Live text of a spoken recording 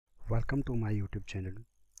Welcome to my YouTube channel.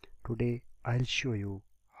 Today I'll show you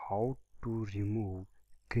how to remove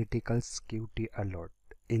critical security alert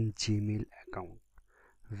in Gmail account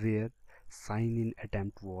where sign in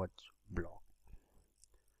attempt was blocked.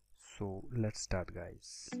 So let's start,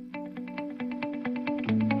 guys.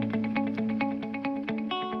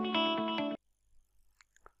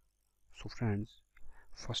 So friends,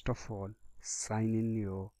 first of all, sign in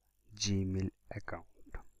your Gmail account.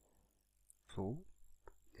 So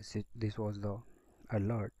this was the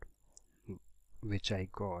alert which I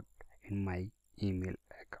got in my email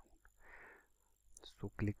account.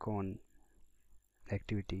 So click on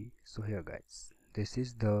activity. So here, guys, this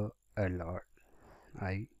is the alert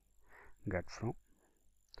I got from.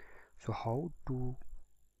 So how to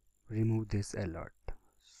remove this alert?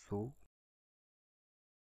 So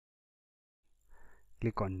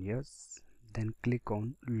click on yes, then click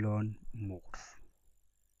on learn more.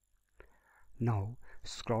 Now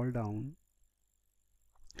scroll down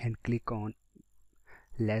and click on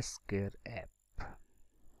Less Care app.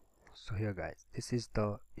 So here, guys, this is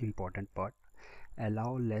the important part.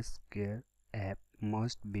 Allow Less Care app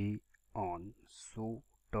must be on, so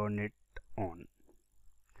turn it on.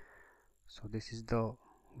 So this is the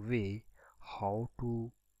way how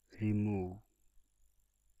to remove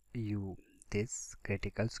you this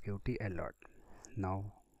critical security alert.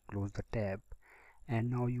 Now close the tab, and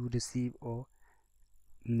now you receive a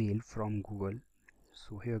mail from Google.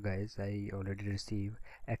 So here, guys, I already received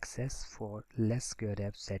access for Less Secure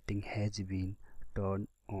app setting has been turned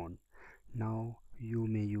on. Now you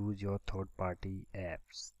may use your third-party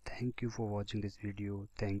apps. Thank you for watching this video.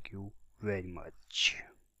 Thank you very much.